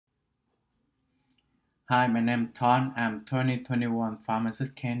Hi, my name is Ton. I'm 2021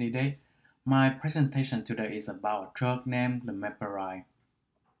 Pharmacist Candidate. My presentation today is about a drug named Glimepiride.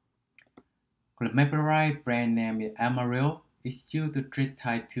 Glimepiride brand name is Amaryl. It's used to treat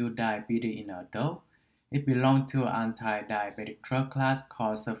type 2 diabetes in adults. It belongs to an anti-diabetic drug class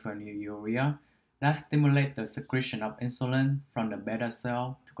called sulfonylurea that stimulates the secretion of insulin from the beta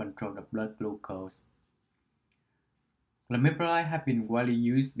cell to control the blood glucose. Glimepiride has been widely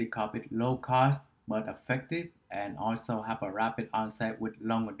used because it's low cost but effective and also have a rapid onset with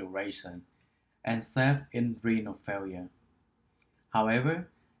longer duration and safe in renal failure. However,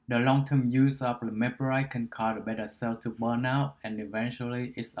 the long-term use of glimepiride can cause the beta cell to burn out and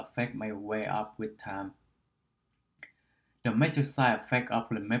eventually its effect may wear off with time. The major side effects of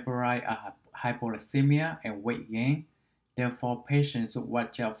glimepiride are hypoglycemia and weight gain. Therefore, patients should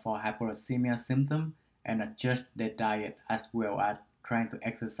watch out for hypoglycemia symptoms and adjust their diet as well as trying to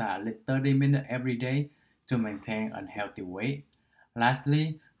exercise at least 30 minutes every day to maintain a healthy weight.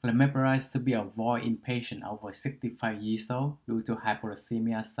 Lastly, glimepiride should be avoided in patients over 65 years old due to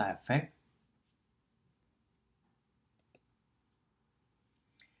hypoglycemia side effects.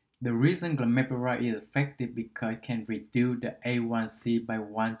 The reason glimepiride is effective because it can reduce the A1C by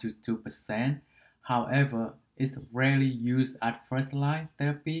 1 to 2%. However, it's rarely used as first-line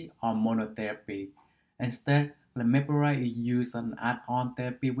therapy or monotherapy. Instead, glimepiride is used as an add-on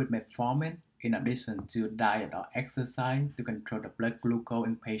therapy with metformin in addition to diet or exercise to control the blood glucose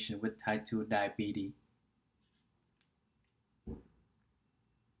in patients with type 2 diabetes.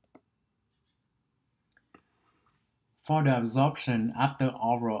 For the absorption after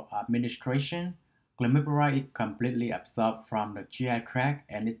oral administration, glimepiride is completely absorbed from the GI tract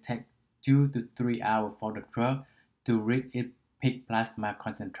and it takes 2 to 3 hours for the drug to reach its peak plasma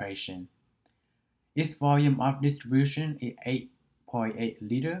concentration. Its volume of distribution is 8.8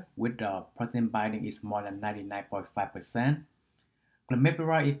 liters, with the protein binding is more than 99.5%.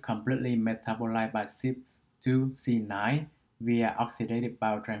 Glimepiride is completely metabolized by CYP2C9 via oxidative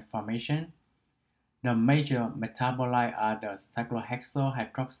biotransformation. The major metabolites are the cyclohexyl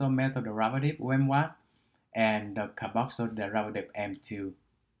hydroxyl methyl derivative M1 and the carboxyl derivative M2.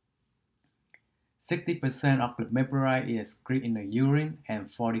 60% of glimepiride is excreted in the urine and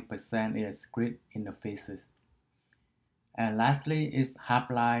 40% is excreted in the feces. And lastly, its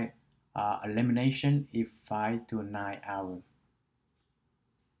half-life elimination is 5 to 9 hours.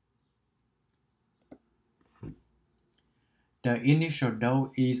 The initial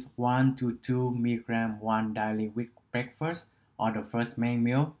dose is 1 to 2 mg one daily with breakfast or the first main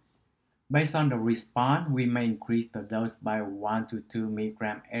meal. Based on the response, we may increase the dose by 1 to 2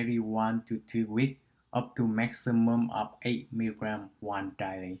 mg every 1 to 2 weeks up to maximum of 8 mg one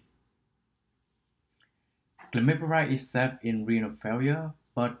daily. Glimepiride is safe in renal failure,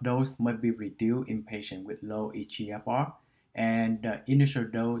 but dose must be reduced in patients with low eGFR, and the initial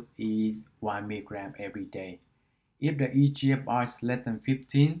dose is 1 mg every day. If the eGFR is less than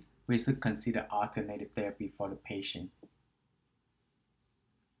 15, we should consider alternative therapy for the patient.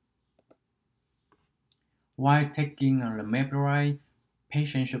 While taking glimepiride,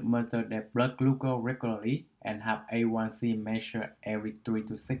 patients should monitor their blood glucose regularly and have A1C measured every 3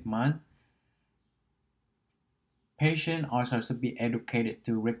 to 6 months. Patients also should be educated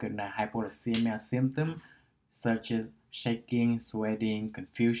to recognize hypoglycemia symptoms such as shaking, sweating,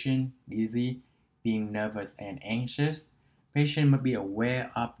 confusion, dizzy, being nervous and anxious. Patients must be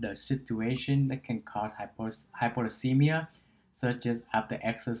aware of the situation that can cause hypoglycemia, such as after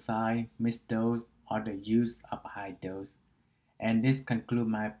exercise, missed dose, or the use of high dose. And this concludes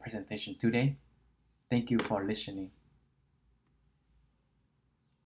my presentation today. Thank you for listening.